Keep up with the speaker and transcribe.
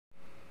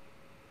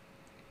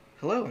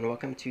Hello and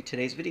welcome to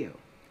today's video.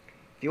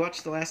 If you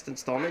watched the last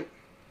installment,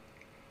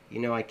 you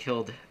know I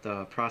killed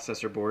the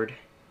processor board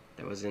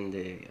that was in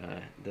the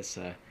this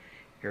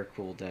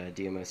air-cooled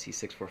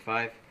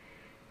DMOC645.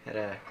 Had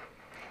to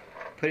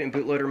put it in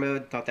bootloader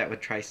mode, thought that would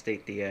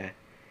tri-state the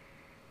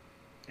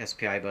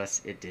SPI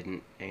bus. It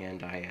didn't,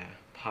 and I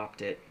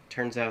popped it.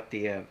 Turns out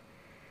the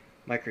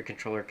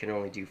microcontroller can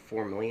only do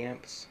 4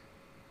 milliamps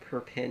per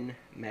pin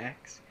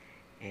max,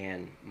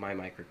 and my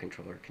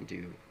microcontroller can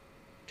do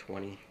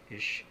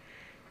 20-ish.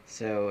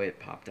 So it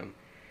popped them.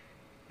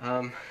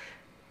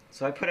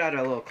 So I put out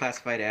a little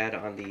classified ad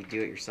on the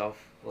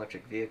do-it-yourself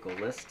electric vehicle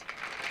list,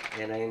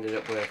 and I ended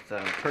up with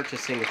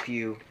purchasing a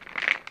few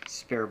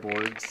spare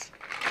boards.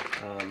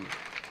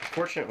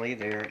 Fortunately,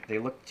 they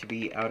look to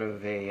be out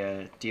of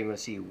a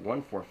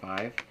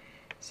DMOC645,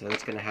 so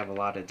that's going to have a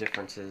lot of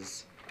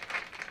differences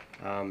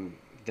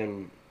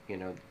than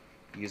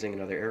using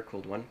another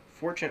air-cooled one.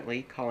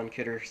 Fortunately, Colin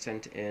Kidder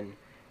sent in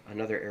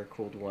another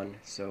air-cooled one,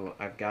 so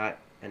I've got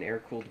an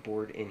air-cooled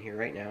board in here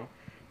right now.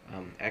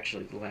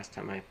 Actually, the last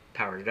time I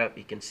powered it up,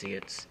 you can see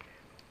it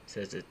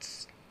says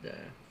it's the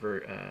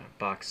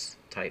box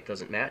type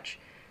doesn't match,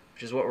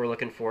 which is what we're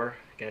looking for.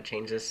 Gotta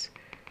change this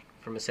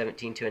from a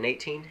 17 to an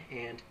 18,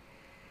 and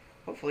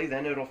hopefully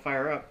then it'll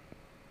fire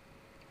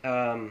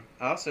up.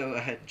 Also,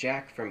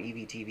 Jack from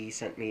EVTV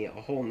sent me a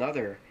whole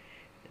nother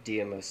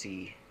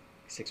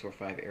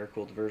DMOC645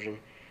 air-cooled version.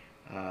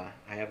 I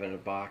have it in a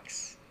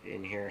box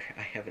in here.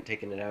 I haven't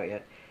taken it out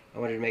yet. I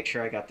wanted to make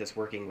sure I got this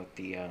working with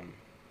the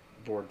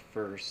board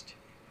first,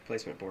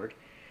 replacement board.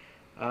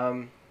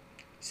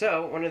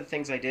 So one of the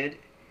things I did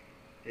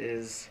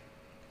is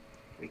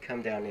we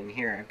come down in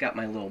here. I've got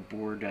my little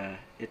board.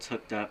 It's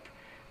hooked up.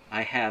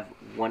 I have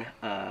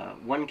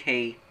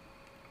 1K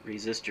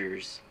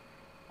resistors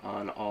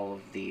on all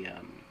of the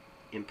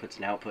inputs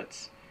and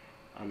outputs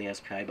on the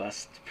SPI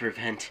bus to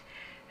prevent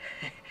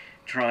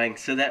drawing.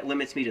 So that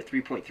limits me to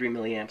 3.3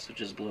 milliamps, which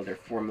is below their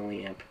 4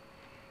 milliamp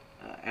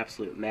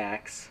absolute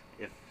max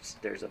if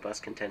there's a bus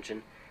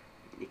contention.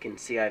 You can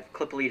see I've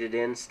clip-leaded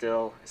in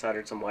still. I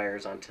soldered some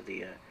wires onto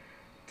the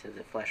to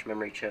the flash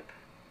memory chip.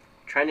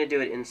 Trying to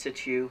do it in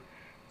situ.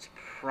 It's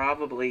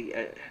probably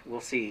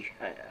we'll see.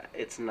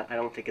 It's not. I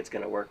don't think it's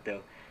going to work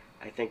though.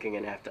 I think I'm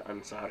going to have to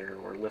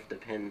unsolder or lift the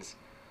pins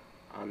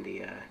on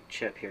the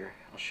chip here.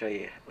 I'll show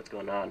you what's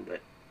going on.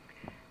 But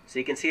so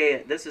you can see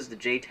this is the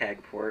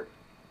JTAG port,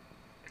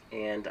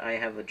 and I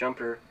have a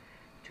jumper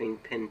between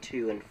pin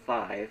 2 and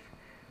 5,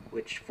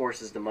 which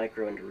forces the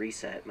micro into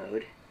reset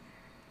mode.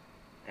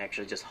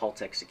 Actually just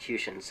halts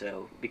execution,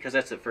 so because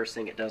that's the first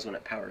thing it does when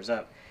it powers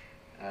up,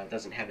 it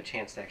doesn't have a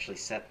chance to actually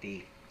set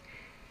the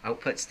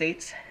output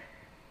states.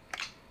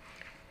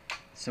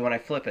 So when I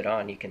flip it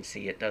on, you can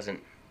see it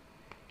doesn't,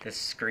 this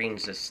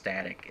screen's just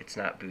static, it's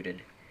not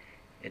booted,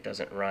 it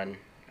doesn't run,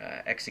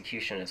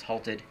 execution is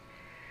halted,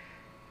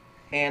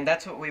 and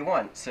that's what we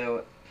want.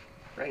 So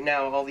right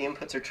now all the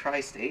inputs are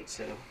tri-state,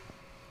 so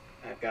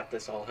I've got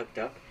this all hooked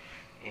up,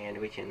 and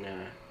we can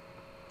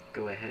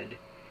go ahead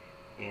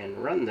and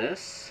run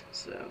this.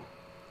 So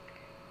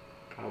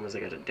problem is I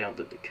got to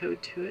download the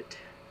code to it.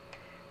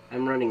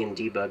 I'm running in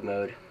debug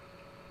mode,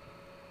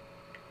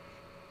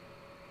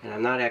 and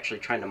I'm not actually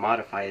trying to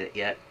modify it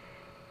yet,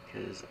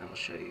 because I'll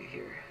show you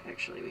here.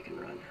 Actually, we can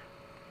run.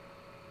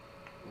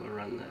 We'll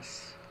run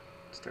this.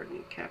 Start a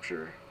new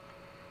capture.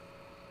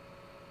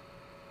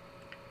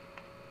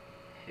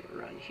 Hit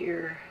run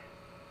here.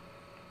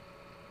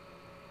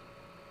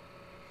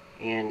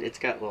 And it's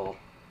got a little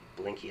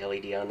blinky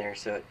LED on there,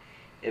 so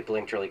it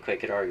blinked really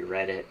quick. It already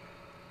read it.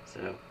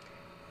 So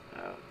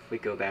if we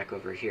go back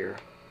over here,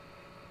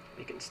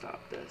 we can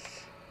stop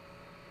this,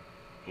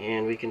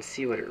 and we can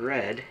see what it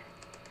read.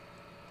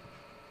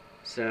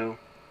 So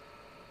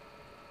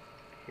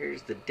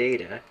here's the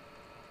data,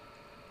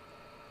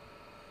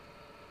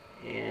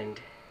 and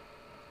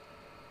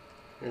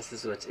this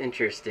is what's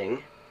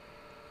interesting.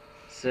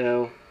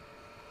 So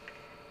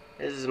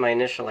this is my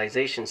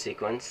initialization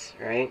sequence,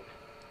 right?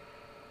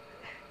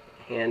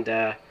 And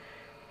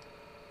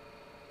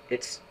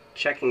it's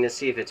checking to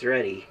see if it's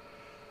ready,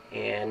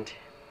 and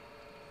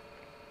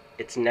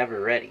it's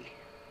never ready.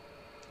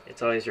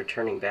 It's always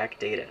returning back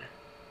data,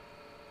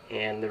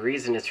 and the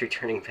reason it's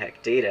returning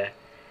back data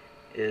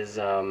is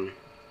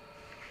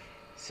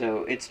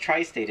so it's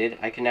tri-stated.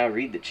 I can now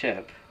read the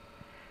chip.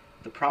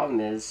 The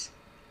problem is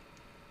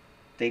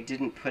they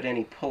didn't put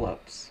any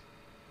pull-ups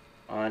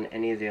on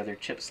any of the other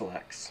chip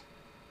selects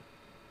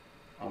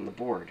on the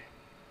board.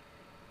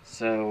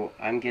 So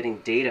I'm getting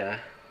data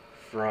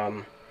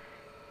from,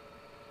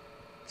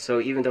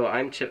 so even though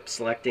I'm chip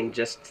selecting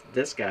just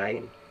this guy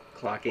and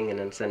clocking and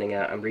then sending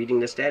out, I'm reading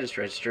the status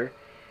register,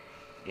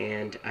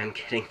 and I'm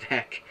getting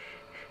back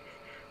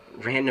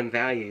random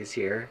values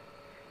here.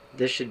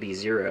 This should be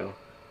 0.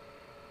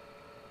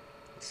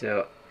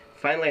 So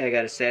finally I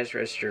got a status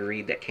register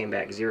read that came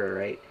back 0,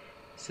 right?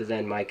 So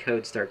then my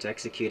code starts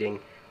executing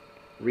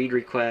read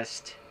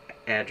request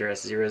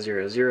address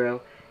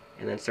 000,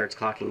 and then starts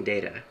clocking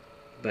data.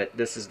 But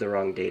this is the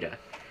wrong data.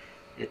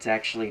 It's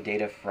actually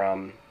data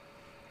from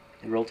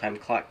real-time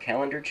clock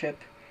calendar chip,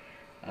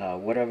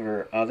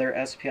 whatever other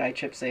SPI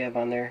chips they have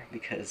on there,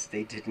 because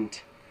they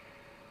didn't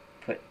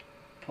put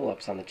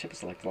pull-ups on the chip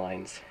select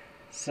lines.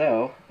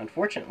 So,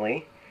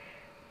 unfortunately,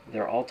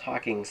 they're all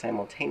talking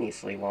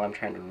simultaneously while I'm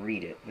trying to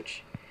read it,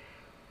 which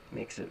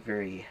makes it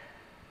very,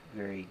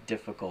 very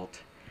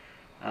difficult.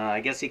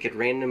 I guess you could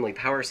randomly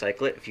power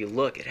cycle it. If you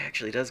look, it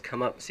actually does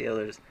come up. See how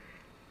there's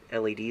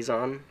LEDs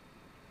on?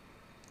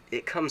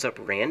 It comes up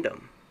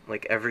random,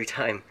 like every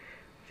time.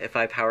 If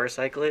I power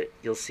cycle it,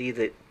 you'll see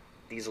that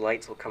these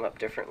lights will come up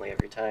differently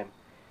every time,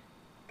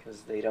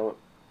 because they don't,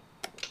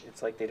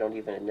 it's like they don't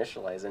even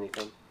initialize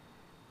anything.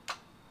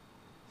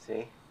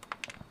 See?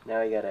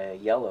 Now you got a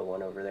yellow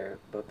one over there.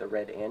 Both the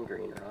red and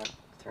green are on.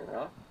 Let's turn it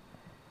off.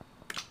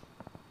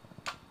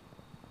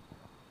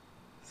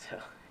 So,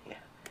 yeah.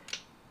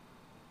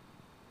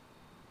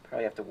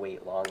 Probably have to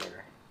wait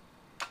longer.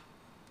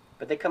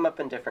 But they come up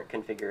in different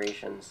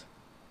configurations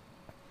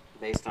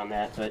based on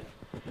that. But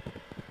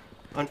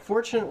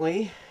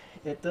unfortunately,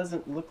 it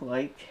doesn't look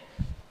like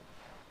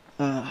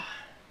I'm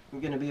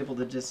going to be able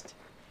to just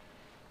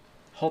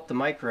halt the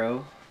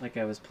micro like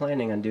I was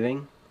planning on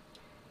doing,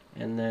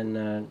 and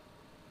then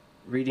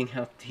reading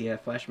out the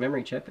flash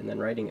memory chip and then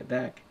writing it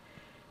back,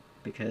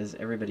 because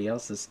everybody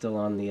else is still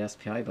on the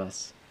SPI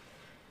bus.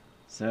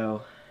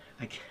 So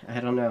I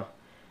don't know.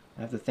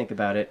 I have to think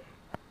about it.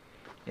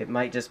 It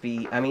might just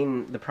be, I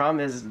mean, the problem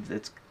is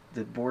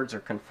the boards are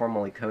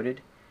conformally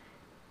coated,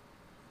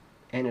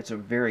 and it's a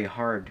very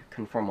hard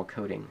conformal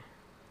coating.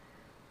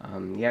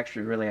 You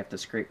actually really have to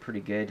scrape pretty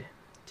good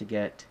to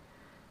get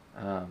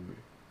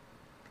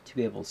to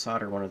be able to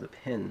solder one of the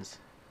pins.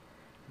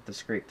 You have to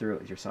scrape through it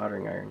with your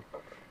soldering iron.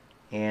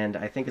 And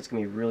I think it's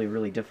going to be really,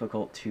 really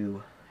difficult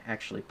to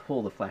actually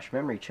pull the flash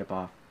memory chip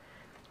off,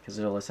 because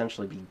it'll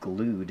essentially be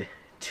glued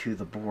to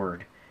the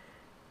board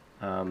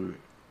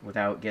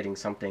without getting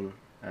something.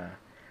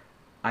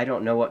 I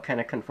don't know what kind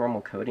of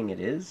conformal coating it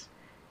is,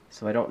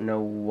 so I don't know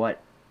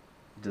what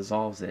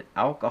dissolves it.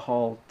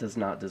 Alcohol does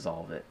not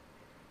dissolve it.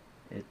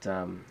 It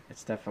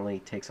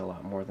definitely takes a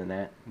lot more than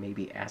that.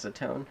 Maybe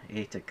acetone. I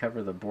hate to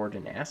cover the board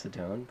in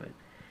acetone, but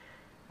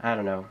I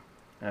don't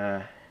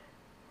know.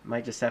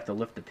 Might just have to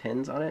lift the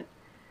pins on it,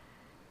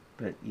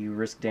 but you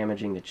risk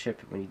damaging the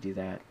chip when you do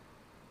that.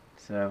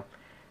 So,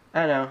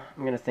 I don't know.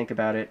 I'm going to think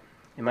about it.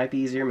 It might be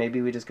easier.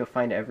 Maybe we just go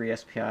find every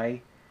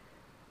SPI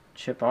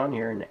chip on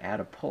here and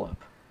add a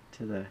pull-up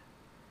to the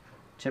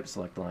chip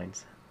select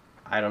lines.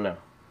 I don't know.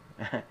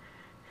 Got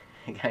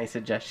any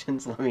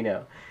suggestions? Let me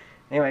know.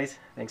 Anyways,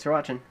 thanks for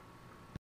watching.